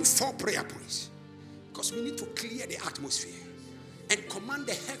are taking 4 prayer points because we need to clear the atmosphere and command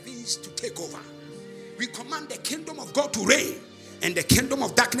the heavens to take over. We command the kingdom of God to reign and the kingdom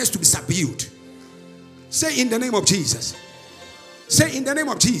of darkness to be subdued. Say in the name of Jesus. Say in the name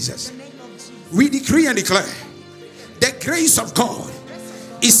of Jesus. We decree and declare The grace of God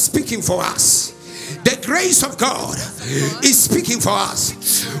is speaking for us. The grace of God is speaking for us.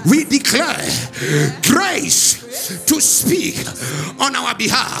 We declare grace to speak on our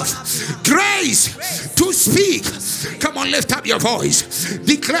behalf. Grace to speak. Come on, lift up your voice.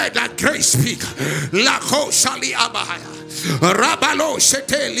 Declare that grace speak. Lako shali abahaya. Rabalo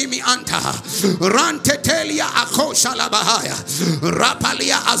shete limi anta rantetelia akosha labahaya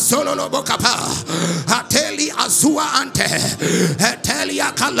rapalia azolo lobokapa ateli azua ante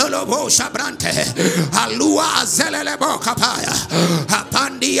etelia kalolobo shabrante alua azelele bokapaya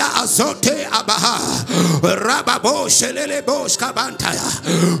apandia azote abaha rababo shelele boskabantaya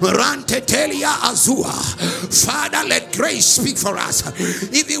rantetelia azua. Father, let grace speak for us.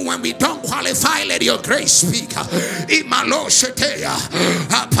 Even when we don't qualify, let your grace speak. Imalo shetea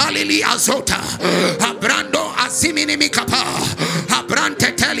apalili azota abrando azimini mikapa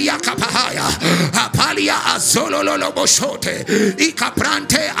abrante telia kapahaya apalia azolo loboshote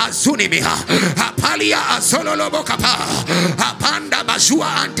ikabrante azunimia apalia azolo lobokapa apanda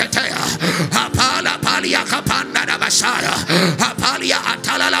bajua antetea apala palia kapanda da bashaya apalia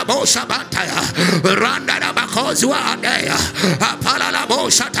atala la bosha bantaya randa da bakozua andea apala la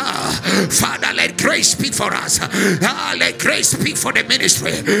boshata. Father, let grace speak for us. Let grace speak for the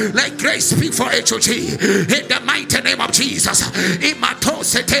ministry. Let grace speak for HOG. In the mighty name of Jesus. Imato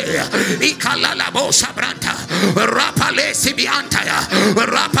sete ikalala bosha branta rapale sibiantaya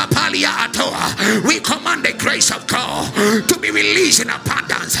rapapalia atoa. We command the grace of God to be released in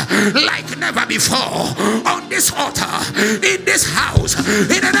abundance like never before on this altar, in this house,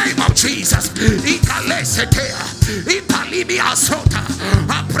 in the name of Jesus. Ikale setea ipalibi asota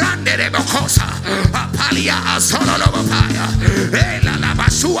aprande de bokosa apalia azolo lobopaya ela la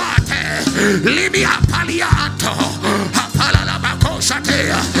basuate libi apalia anto apala la bakosha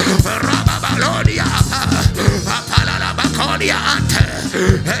te rababalodia apala la bakodia ante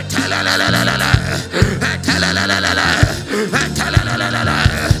etela la la la la la etela la la la la etela la la la la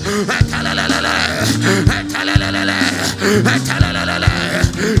etela la la la etela la la la etela la la la.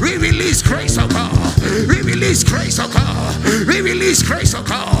 We release grace of God. We release grace of God. We release grace of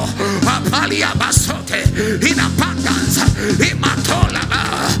God. Apalia basote in abundance. Imatolaba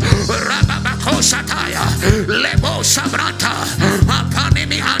rababakoshataya lebo shabranta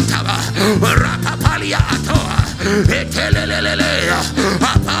apanimi antaba rapapalia atoa etelelelele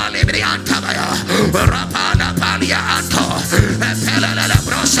apalibri antabaya rapala palia anto etelelele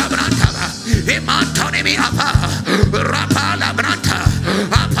brosha brantaba imantonimi apa rapala branta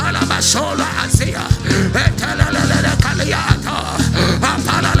apala basola azia etelelele kalia atoa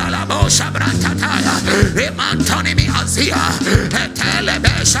apala la bosha brantataya imantonimi azia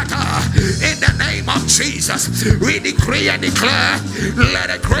etelebeshata. In the name of Jesus, we decree and declare, let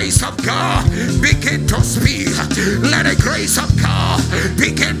the grace of God begin to speak. Let the grace of God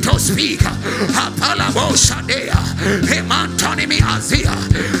begin to speak. Apalabo shadea imantonimi azia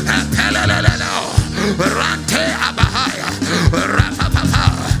epelelelelo rante abahaya rapapapa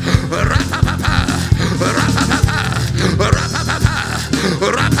rapapapa rapapapa rapapapa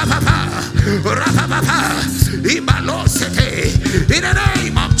rapapapa rapapapa ibalosete. In the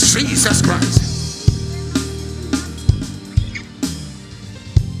name of Jesus Christ.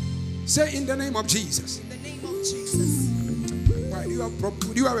 Say, in the name of Jesus. In the name of Jesus. Why do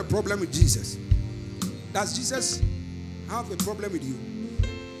you have a problem with Jesus? Does Jesus have a problem with you?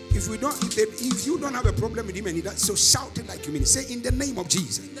 If you don't have a problem with him and he does, so shout it like you mean it. Say, in the name of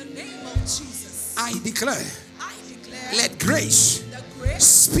Jesus. In the name of Jesus. I declare. Let the grace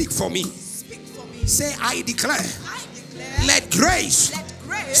speak for me. Speak for me. Say, I declare. Let grace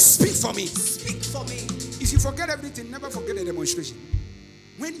speak for me. Speak for me. If you forget everything, never forget a demonstration.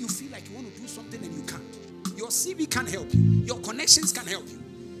 When you feel like you want to do something and you can't, your CV can't help you, your connections can't help you,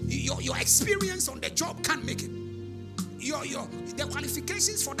 your experience on the job can't make it, the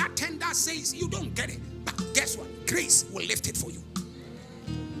qualifications for that tender says you don't get it. But guess what? Grace will lift it for you.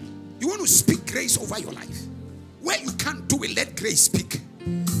 You want to speak grace over your life. Where you can't do it, let grace speak.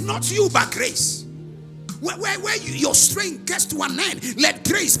 Not you, but grace. Where your strength gets to an end, let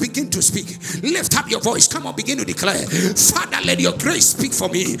grace begin to speak. Lift up your voice. Come on, begin to declare. Father, let your grace speak for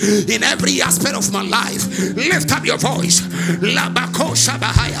me in every aspect of my life. Lift up your voice. Labako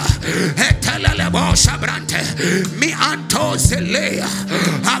shabahaya etelelebo shabrante mi anto zelea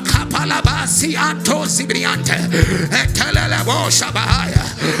akapalabasi anto zibriante etelelebo shabahaya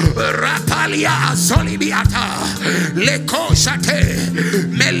rapalia azolibiata leko shate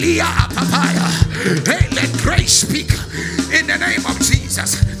melia apapaya. Let grace speak in the name of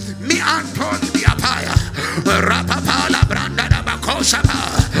Jesus. Mi Anton Biapaya Rapapala Branda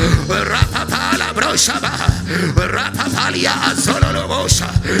Bakoshaba Rapapala Broshaba Rapapalia azololobosha.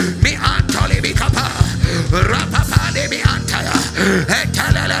 Mi antoli bikapa. Rapapale mi antaya.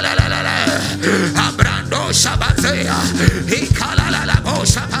 Etalalalala. Abrando shabazea.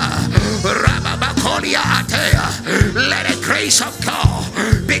 Ikalalabosha. Rababakolia atea. Let the grace of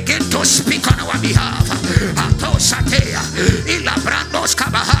God begin to speak on our behalf. Atoshatea. Ilabrandos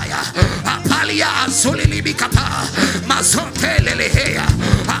kabahaya. Apalia azulili bikapa. Mazotelelehea.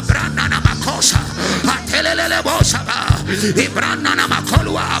 Abranana makosha. Atelelele boshaba. Ibranana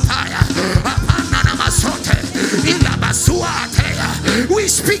makolua apaya. Apanana masote. Ilabasua atea. We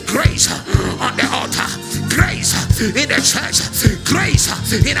speak grace on the altar. Grace in the church. Grace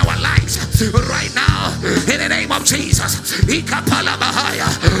in our lives. Right now, in the name of Jesus. Ikapala bahaya.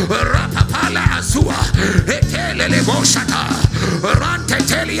 Rapapala azua. Etelele boshata.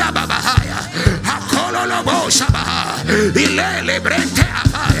 Rantetelia babahaya. Hakololo boshaba. Ilele brente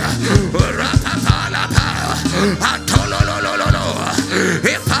apaya. Rapapala pa. Atololololo.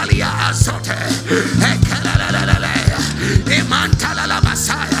 Epalia azote. Ekalalalala. Imantala la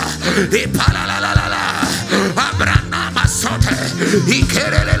basaya. Ipalalalala. Abrana masote.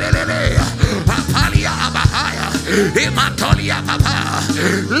 Ikerelelele. Apalia abahaya. Imatolia papa.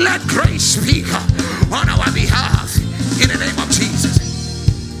 Let grace speak on our behalf in the name of Jesus.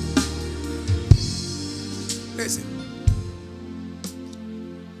 Listen.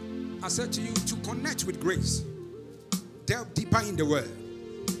 I said to you to connect with grace. Delve deeper in the word.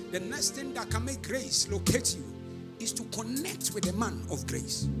 The next thing that can make grace locate you is to connect with the man of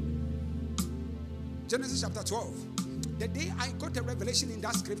grace. Genesis chapter 12. The day I got a revelation in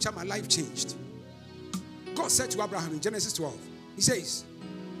that scripture, my life changed. God said to Abraham in Genesis 12, he says,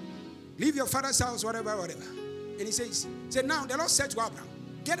 leave your father's house, whatever. And he says, now the Lord said to Abraham,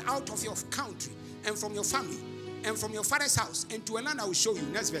 get out of your country and from your family and from your father's house and to a land I will show you.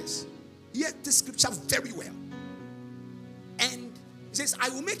 Next verse. Hear this scripture very well. And he says, I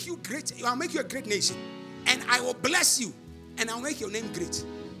will make you great. I'll make you a great nation. And I will bless you. And I'll make your name great.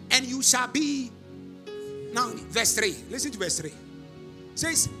 And you shall be. Now, verse 3. Listen to verse 3. It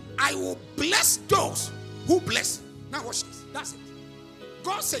says, I will bless those who bless. Now watch this. That's it.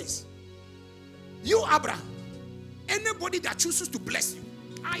 God says, you, Abraham, anybody that chooses to bless you,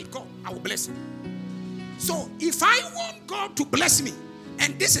 God, I will bless you. So if I want God to bless me,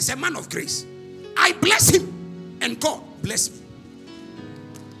 and this is a man of grace, I bless him, and God bless me.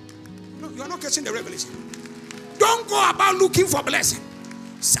 No, you are not catching the revelation. Don't go about looking for blessing.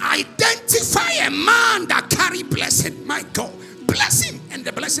 Identify a man that carry blessing. My God, bless him, and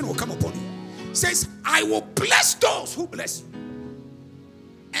the blessing will come upon you. Says, I will bless those who bless you.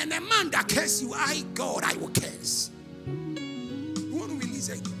 And a man that curses you, God, I will curse. You want to release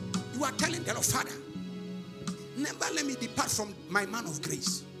it? You are telling the Lord, Father, never let me depart from my man of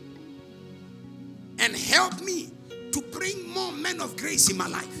grace. And help me to bring more men of grace in my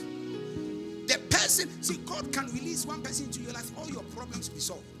life. The person, see, God can release one person into your life, all your problems will be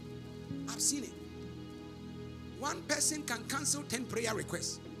solved. I've seen it. One person can cancel 10 prayer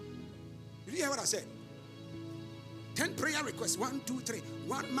requests. Did you hear what I said? 10 prayer requests. 1, 2, 3.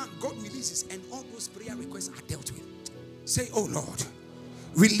 One man, God releases, and all those prayer requests are dealt with. Say, oh Lord,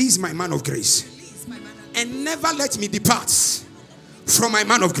 release my man of grace. And never let me depart from my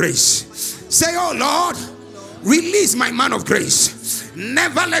man of grace. Say, oh Lord, release my man of grace.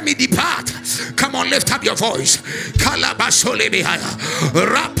 Never let me depart. Come on, lift up your voice. Kalabashole bihaya.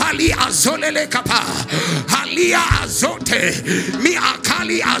 Rapali azolele kapa. Halia azote. Mi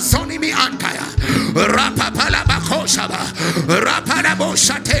akali azoni mi antaya. Rapapala bakoshaba. Rapala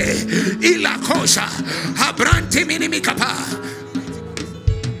boshate. Ila kosha. Habranti minimi kapa.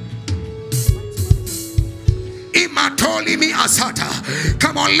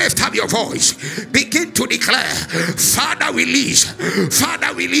 Come on, lift up your voice. Begin to declare, Father, release.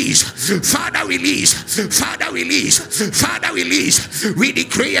 Father, release. Father, release. Father, release. Father, release. We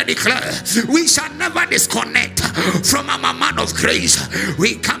decree and declare, we shall never disconnect from our man of grace.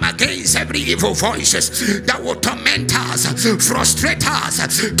 We come against every evil voices that will torment us, frustrate us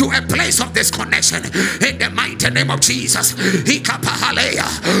to a place of disconnection. In the mighty name of Jesus.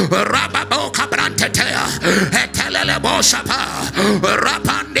 Etelele boshapa,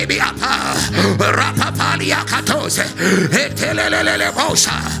 rapande biapa, rapapalia katose, etelele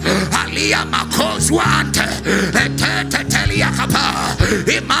bosha, alia makozwante, etetelia kapa,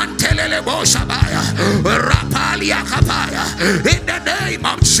 imantelele boshaba, rapalia kapaya. In the name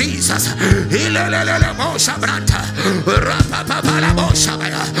of Jesus, ilelele bosha branta, rapapapala boshaba,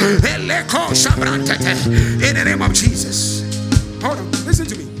 eleko shabrante. In the name of Jesus. Hold on, listen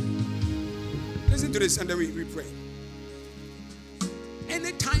to me. Listen to this, and then we pray.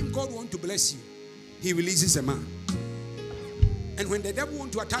 Anytime God wants to bless you, he releases a man. And when the devil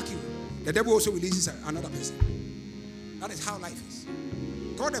wants to attack you, the devil also releases another person. That is how life is.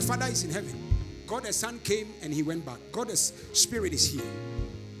 God the Father is in heaven. God the Son came and he went back. God the Spirit is here.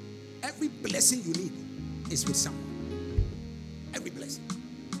 Every blessing you need is with someone. Every blessing.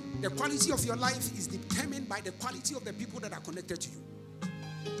 The quality of your life is determined by the quality of the people that are connected to you.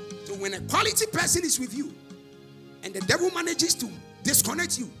 So when a quality person is with you and the devil manages to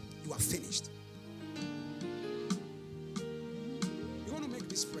disconnect you, you are finished. You want to make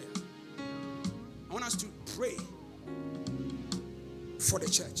this prayer. I want us to pray for the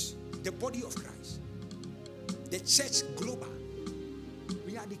church, the body of Christ, the church global.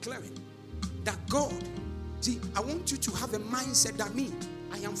 We are declaring that God, see, I want you to have a mindset that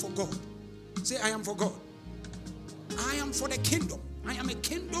I am for God. Say, I am for God. I am for the kingdom. I am a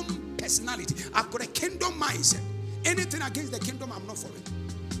kingdom personality. I've got a kingdom mindset. Anything against the kingdom, I'm not for it.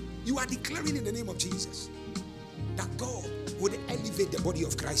 You are declaring in the name of Jesus that God would elevate the body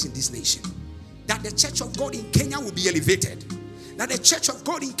of Christ in this nation. That the church of God in Kenya will be elevated. That the church of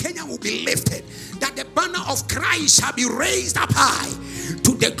God in Kenya will be lifted. That the banner of Christ shall be raised up high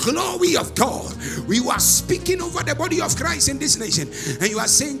to the glory of God. We are speaking over the body of Christ in this nation. And you are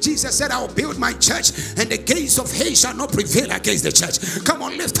saying, Jesus said, I will build my church and the gates of hell shall not prevail against the church. Come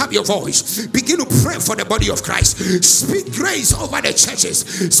on, lift up your voice. Begin to pray for the body of Christ. Speak grace over the churches.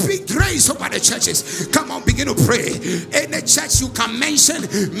 Speak grace over the churches. Come on, begin to pray. Any church you can mention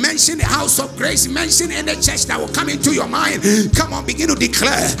the house of grace. Mention any church that will come into your mind. Come on, begin to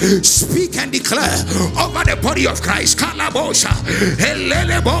declare. Speak and declare over the body of Christ. Kalabosha,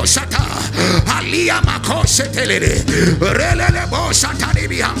 Helele Boshata, Alia Makoshe Telere, Relele Boshata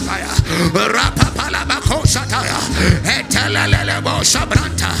Bihampaya, Rapapala Bakoshataya, Etelele Bosha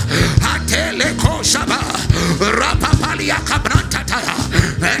Branta, Atele Koshaba, Rapapalia Cabranta Taya,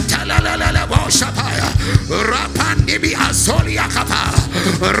 Etelele Boshapaya, Rapandibi Asolia Kapa,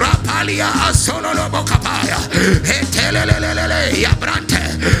 Rapalia Asolo Bocapaya, Etelele Yabrante,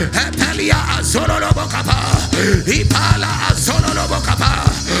 Epelia Asolo Bocapa, Ipala Asolo Bocapa,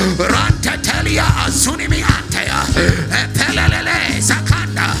 Rantetelia Asunimi Antea, Epelele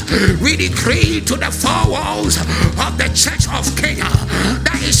Zakanda. We decree to the four walls of the church of Kenya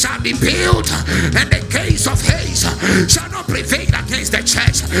that it shall be built and the gates of Hades shall not prevail against the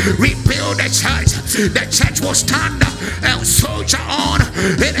church. We build the church. The church will stand and soldier on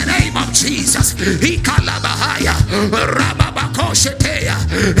in the name of Jesus. Ikalabahaya, Rababakoshetea,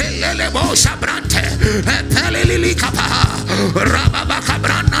 Elelebosha Brante, Epelili Kapaha,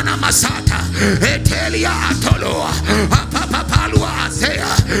 Rababakabrana Masata, Etelia Atoloa, Apapapalua Azea,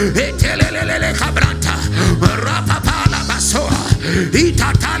 Etelele Cabranta, Rapapala Basoa,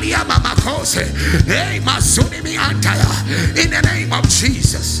 Itatalia Mamakose, Hey Masunimi Antaya, in the name of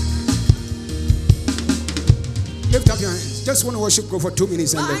Jesus. Lift up your hands. Just want to worship God for 2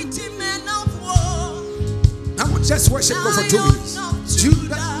 minutes and then. Mighty men of war, I want just worship God for 2 minutes.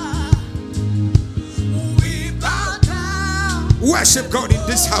 we bow down. Worship God in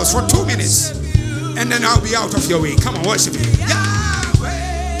this house for 2 minutes, and then I'll be out of your way. Come on, worship Him. Yahweh,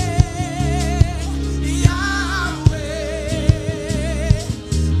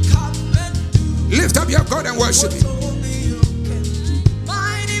 come and do Lift up your God and worship Him. only you can.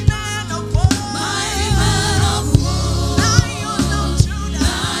 Mighty man of war, Lion of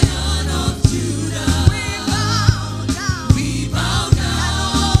Judah, we bow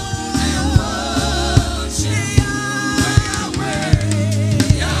down and worship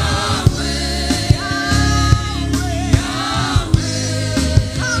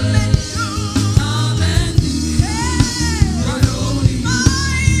come and do what only you.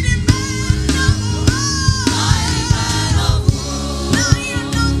 Mighty man of war, Lion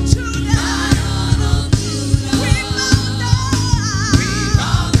of Judah, we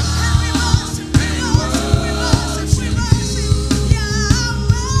bow down and worship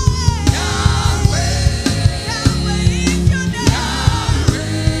Yahweh, is your name.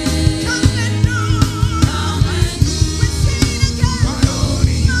 Come and do, we sing again.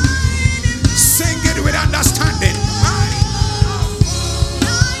 Sing it with understanding.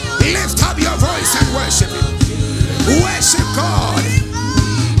 Lift up your voice and worship Him. Worship God.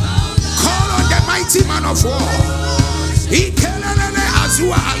 Call on the mighty man of war. Ikelele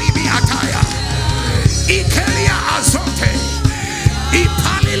azua alibi ataya. Ikelia azote.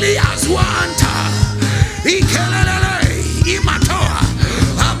 Ipalili azua anta. Ikelele imatoa.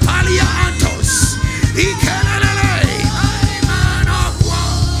 Apalia antos. Ikelele man of war.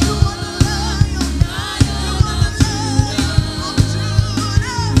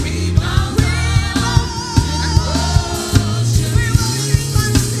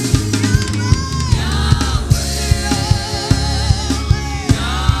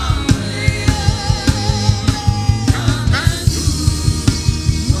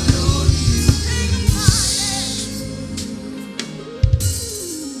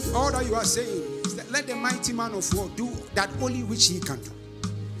 are saying is that let the mighty man of war do that only which he can do.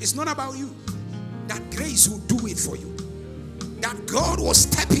 It's not about you. That grace will do it for you. That God was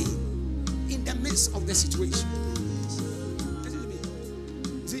stepping in the midst of the situation. Listen to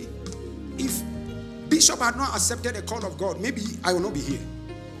me. See, if Bishop had not accepted the call of God, maybe I will not be here.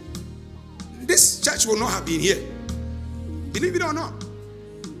 This church will not have been here. Believe it or not.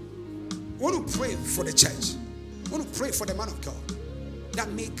 I want to pray for the church. I want to pray for the man of God,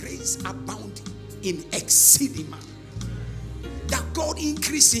 that may grace abound in exceeding manner. That God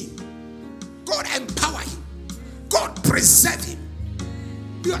increase him. God empower him. God preserve him.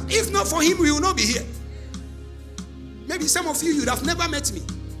 Because if not for him, we will not be here. Maybe some of you would have never met me.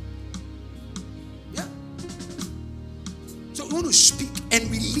 Yeah. So we want to speak and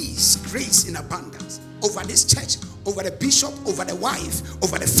release grace in abundance over this church, over the bishop, over the wife,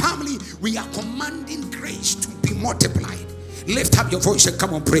 over the family. We are commanding grace to be multiplied. Lift up your voice and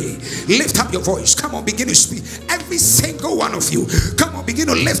come on, pray. Lift up your voice. Come on, begin to speak. Every single one of you, come on, begin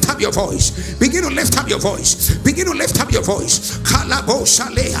to lift up your voice. Begin to lift up your voice. Begin to lift up your voice. Kalabo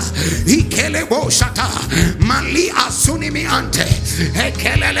shalea, ikelebo shata, mali asunimi ante,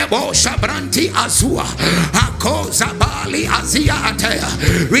 ekelelebo shabranti azua, akoza bali azia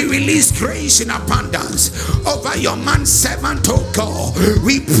atea. We release grace in abundance over your man servant, oh God.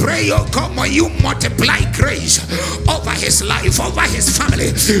 We pray, oh God, may you multiply grace over his life, over his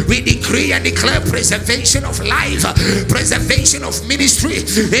family. We decree and declare preservation of life, preservation of ministry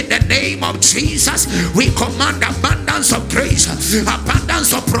in the name of Jesus. We command abundance of grace,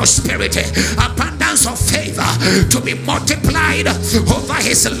 abundance of prosperity, abundance of favor to be multiplied over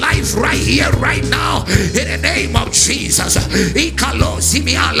his life right here, right now, in the name of Jesus. Ikalo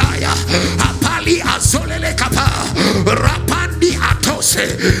zimi alaya, apali azolele kapa, rapandi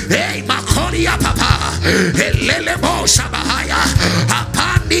atose, hey makori apapa, elele bo shabahaya,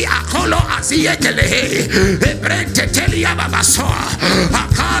 apandi akolo aziye kelehe, ebrente telia babasoa,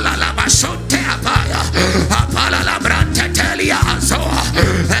 akala la bashonte apaya, apala la brante telia azoa,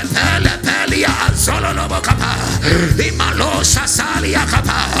 epele pelia azolo lobo kapa, imalo sasalia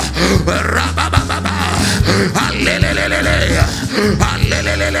kapa, rabababa, alelelelele,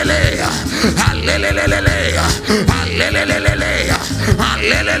 alelelelele, alelelelele, alelelelele,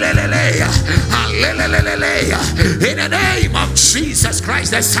 alelelelele, alelelelele. In the name of Jesus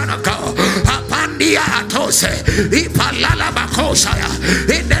Christ, the Son of God, apandia atose, ipalala bakosaya.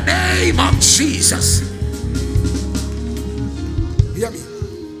 In the name of Jesus. Hear me.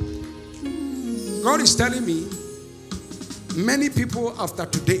 God is telling me, many people after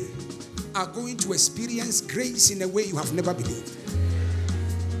today are going to experience grace in a way you have never believed.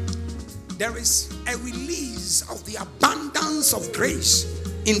 There is a release of the abundance of grace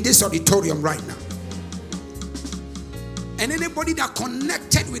in this auditorium right now. And anybody that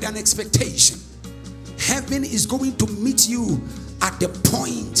connected with an expectation, heaven is going to meet you at the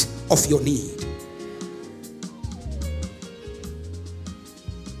point of your need.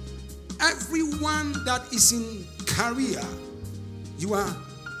 Everyone that is in career, you are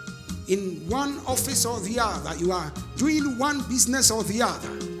in one office or the other, you are doing one business or the other,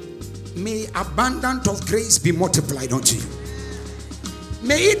 may abundance of grace be multiplied unto you.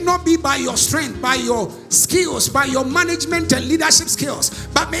 May it not be by your strength, by your skills, by your management and leadership skills,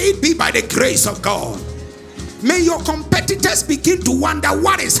 but may it be by the grace of God. May your competitors begin to wonder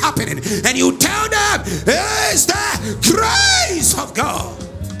what is happening, and you tell them, it's the grace of God.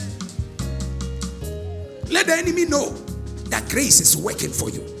 Let the enemy know that grace is working for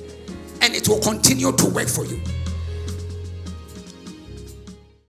you, and it will continue to work for you.